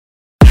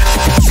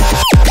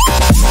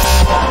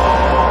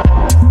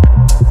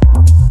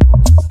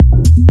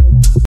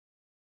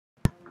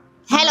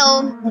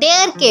Hello,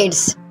 dear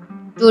kids.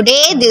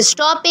 Today this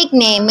topic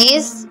name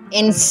is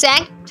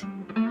insect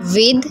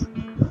with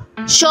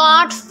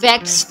short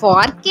facts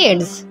for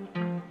kids.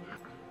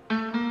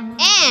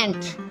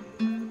 Ant.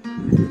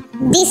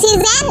 This is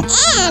an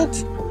ant.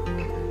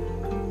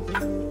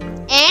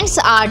 Ants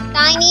are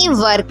tiny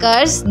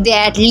workers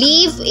that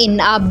live in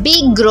a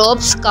big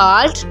groups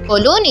called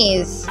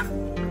colonies.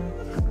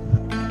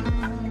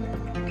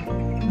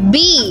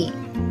 Bee.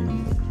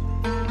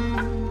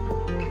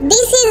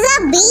 This is a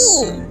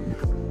bee.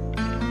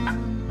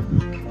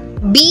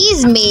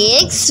 Bees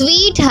make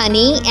sweet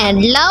honey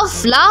and love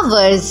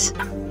flowers.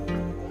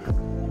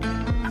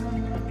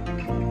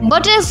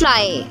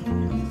 Butterfly.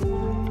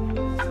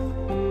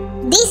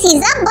 This is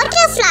a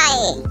butterfly.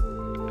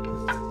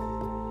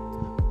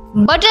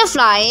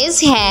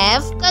 Butterflies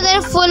have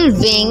colorful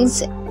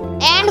wings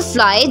and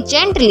fly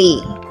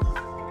gently.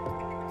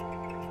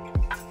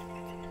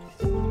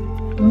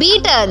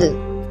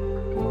 Beetle.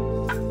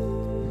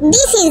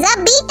 This is a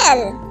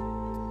beetle.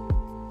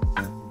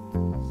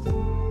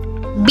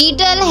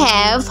 Beetles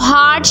have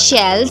hard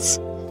shells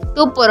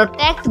to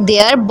protect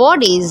their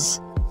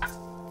bodies.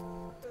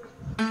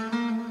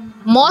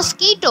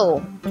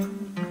 Mosquito.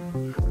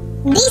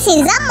 This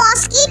is a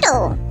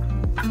mosquito.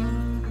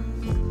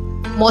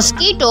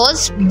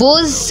 Mosquitoes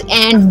buzz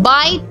and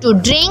bite to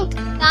drink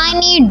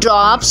tiny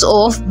drops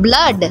of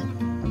blood.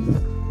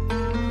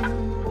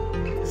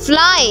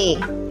 Fly.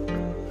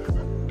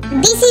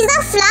 This is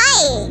a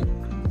fly.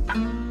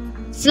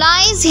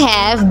 Flies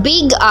have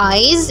big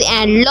eyes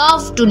and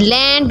love to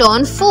land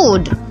on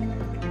food.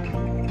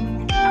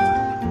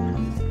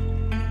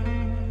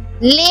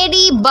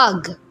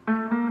 Ladybug.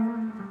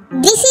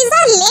 This is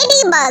a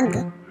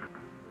ladybug.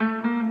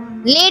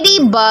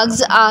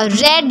 Ladybugs are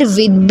red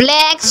with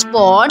black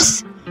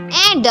spots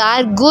and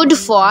are good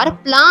for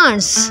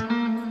plants.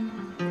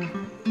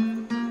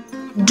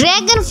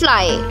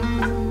 Dragonfly.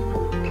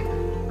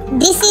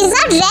 This is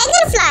a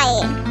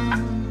dragonfly.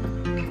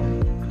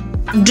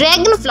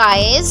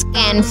 Dragonflies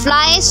can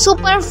fly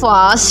super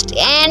fast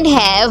and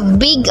have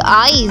big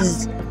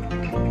eyes.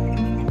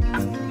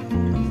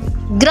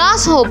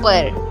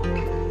 Grasshopper.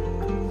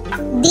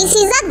 This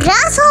is a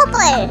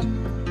grasshopper.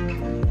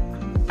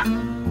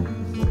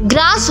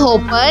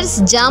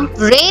 Grasshoppers jump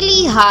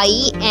really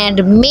high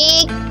and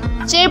make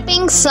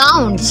chirping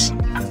sounds.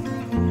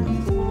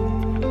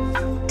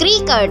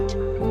 Cricket.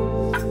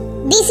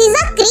 This is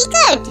a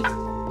cricket.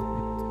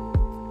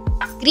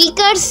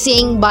 Crickets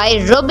sing by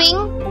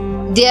rubbing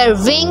their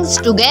wings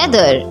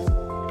together.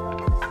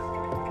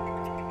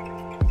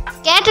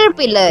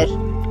 Caterpillar.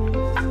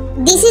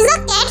 This is a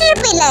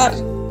caterpillar.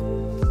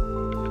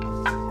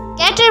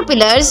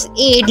 Caterpillars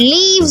eat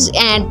leaves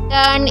and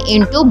turn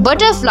into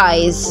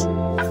butterflies.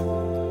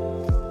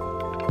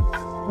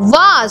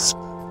 Wasp.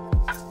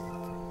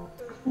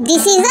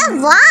 This is a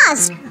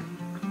wasp.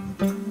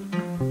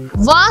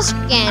 Wasps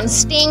can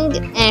sting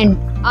and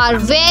are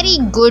very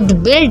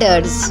good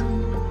builders.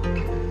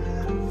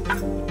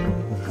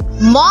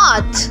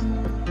 Moth.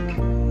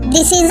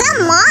 This is a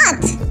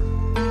moth.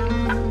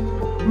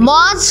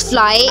 Moths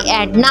fly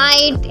at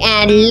night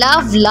and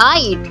love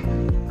light.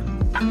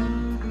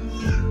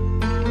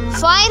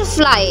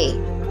 Firefly.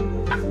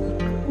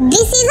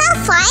 This is a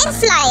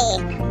firefly.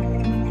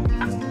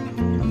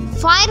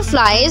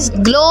 Fireflies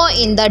glow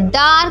in the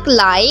dark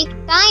like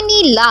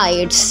tiny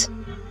lights.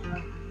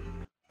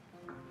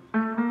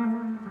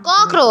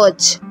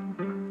 Cockroach.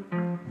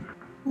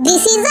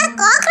 This is a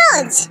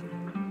cockroach.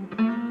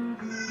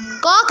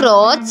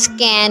 Cockroaches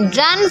can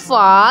run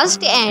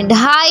fast and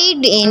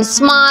hide in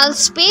small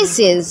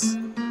spaces.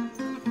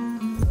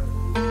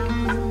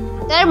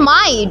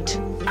 Termite.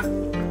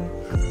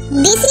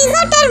 This is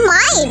a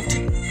termite.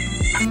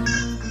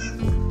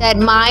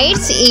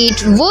 Termites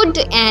eat wood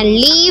and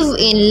live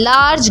in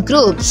large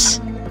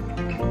groups.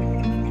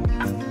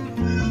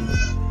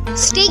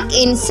 Stick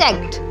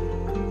insect.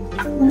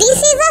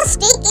 This is a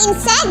stick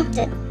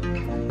insect.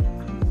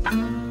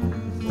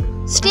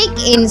 Stick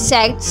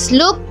insects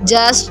look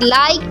just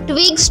like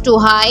twigs to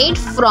hide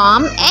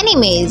from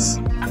enemies.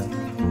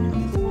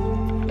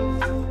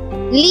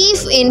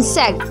 Leaf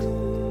insect.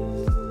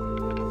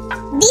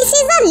 This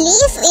is a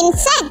leaf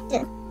insect.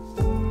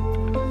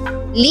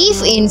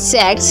 Leaf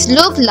insects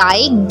look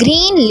like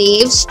green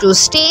leaves to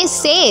stay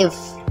safe.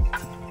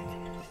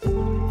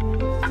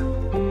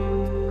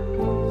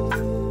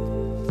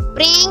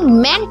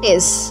 Praying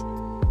mantis.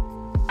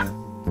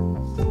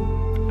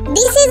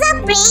 This is a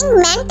praying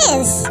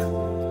mantis.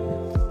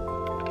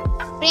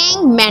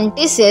 Praying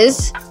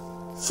mantises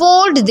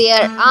fold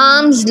their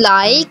arms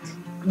like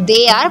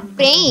they are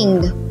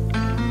praying.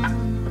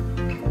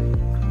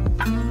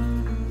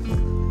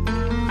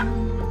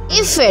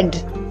 Aphid.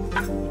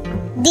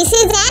 This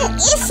is an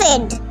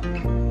aphid.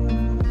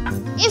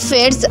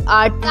 Aphids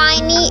are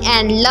tiny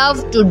and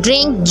love to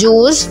drink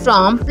juice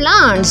from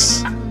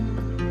plants.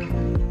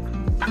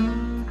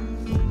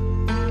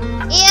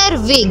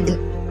 Earwig.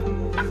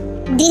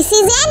 This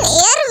is an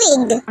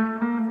earwig.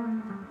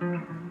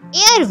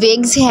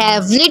 Earwigs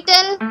have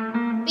little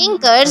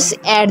pinkers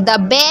at the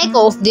back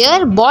of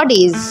their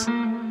bodies.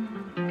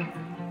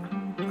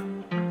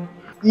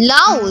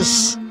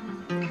 Louse.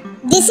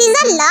 This is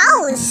a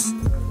louse.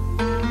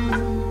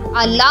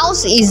 A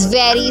louse is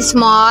very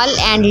small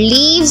and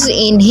lives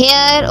in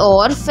hair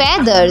or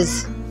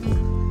feathers.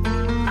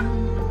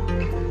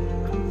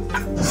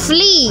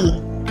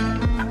 Flea.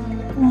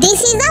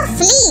 This is a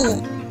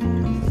flea.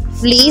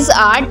 Fleas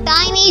are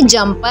tiny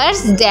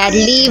jumpers that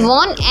live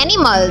on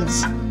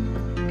animals.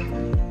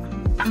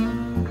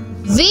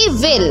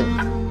 Weevil.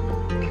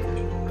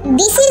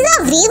 This is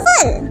a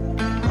weevil.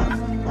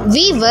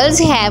 Weevils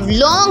have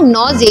long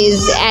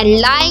noses and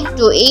like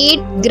to eat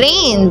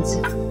grains.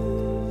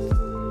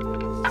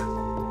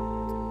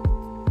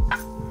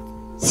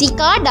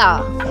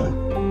 Cicada.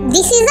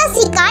 This is a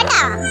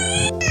cicada.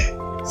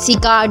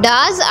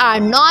 Cicadas are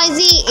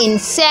noisy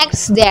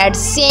insects that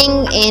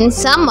sing in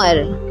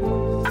summer.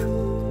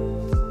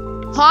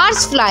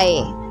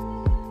 Horsefly.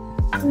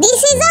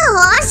 This is a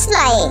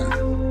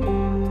horsefly.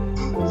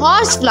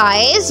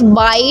 Horseflies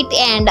bite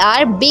and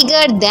are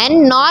bigger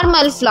than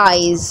normal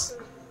flies.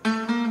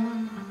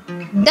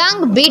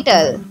 Dung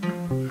beetle.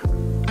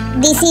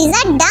 This is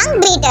a dung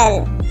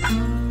beetle.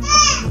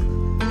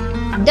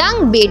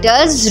 Dung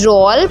beetles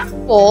roll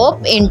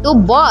pop into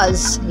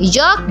balls.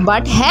 Yuck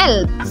but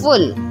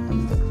helpful.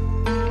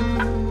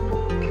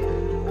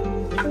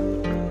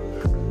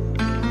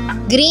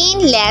 Green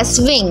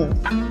lacewing.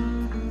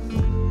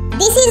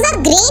 This is a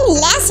green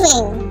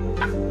lacewing.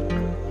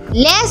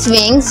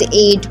 Lacewings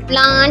eat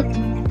plant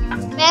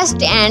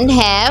pests and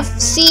have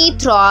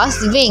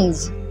see-through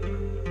wings.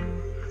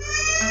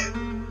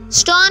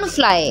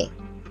 Stonefly.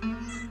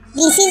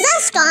 This is a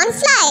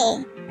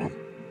stonefly.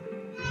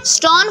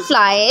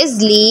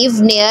 Stoneflies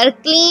live near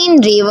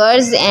clean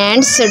rivers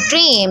and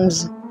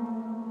streams.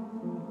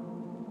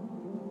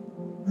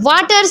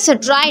 Water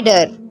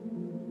strider.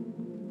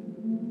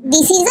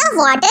 This is a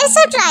water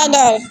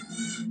strider.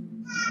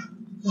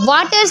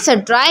 Water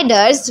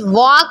striders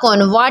walk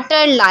on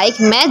water like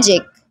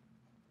magic.